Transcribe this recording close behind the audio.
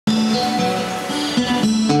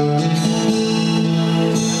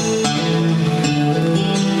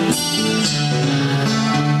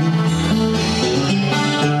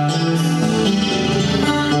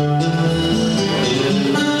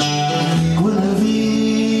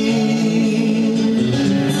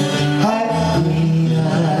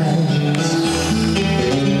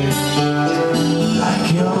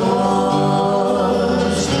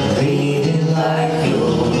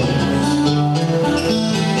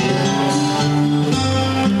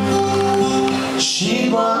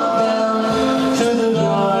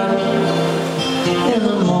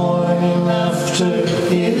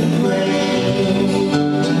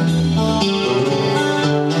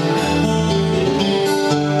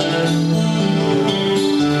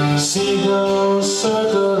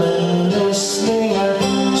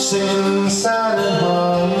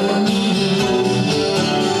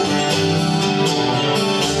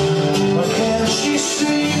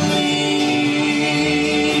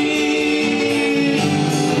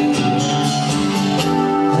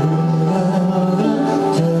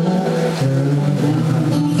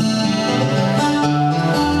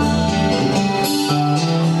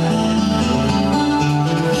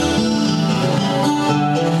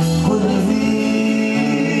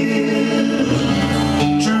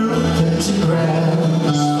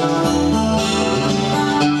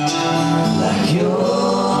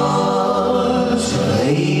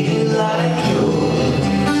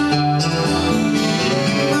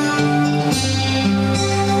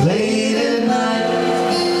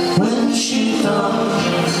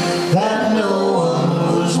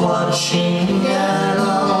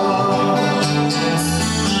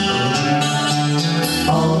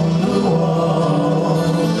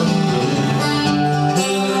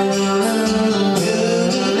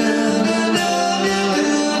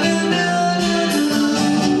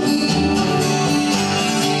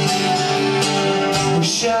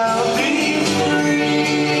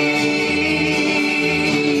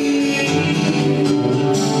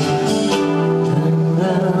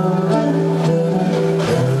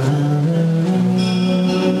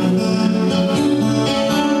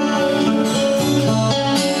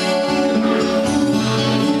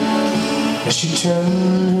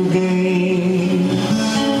turned her gaze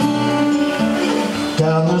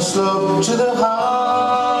down the slope to the harbor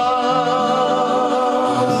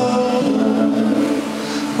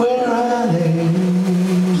where I lay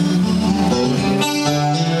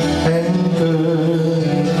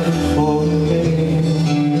anchored for the day.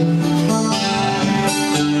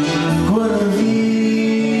 Guinevere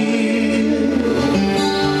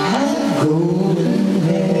had golden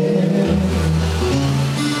hair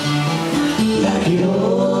like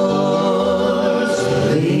yours,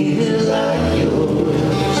 lady, like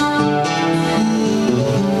yours,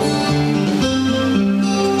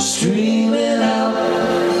 streaming out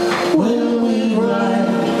when we ride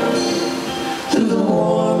through the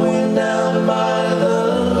warm wind down by the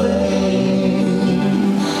lake.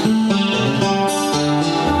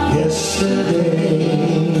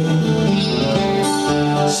 Yesterday,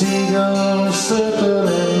 seagulls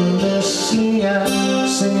circling endlessly out,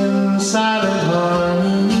 singing silent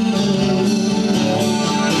harmony.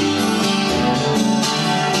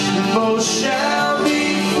 We both shall be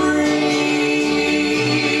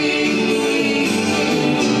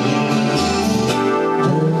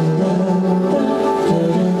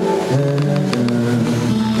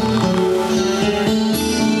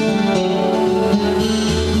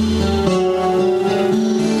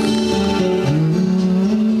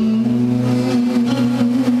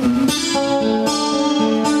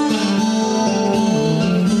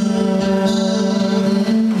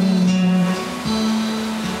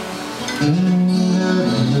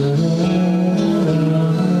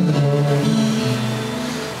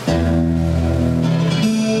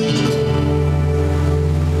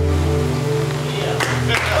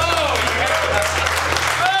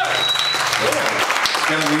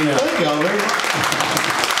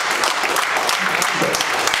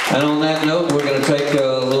And on that note, we're going to take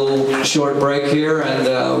a little short break here, and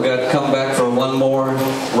we've got to come back for one more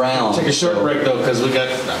round. Take a short break though, because we got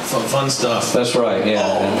fun stuff. That's right, yeah.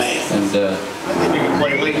 Oh man! And I think we can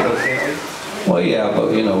play late though, can't we? well, yeah,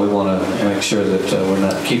 but you know, we want to make sure that we're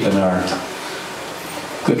not keeping our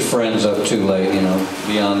good friends up too late, you know,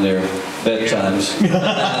 beyond their bedtimes.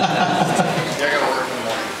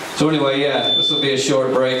 So anyway, yeah, this will be a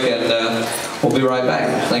short break, and we'll be right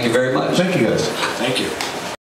back. Thank you very much. Thank you guys. Thank you.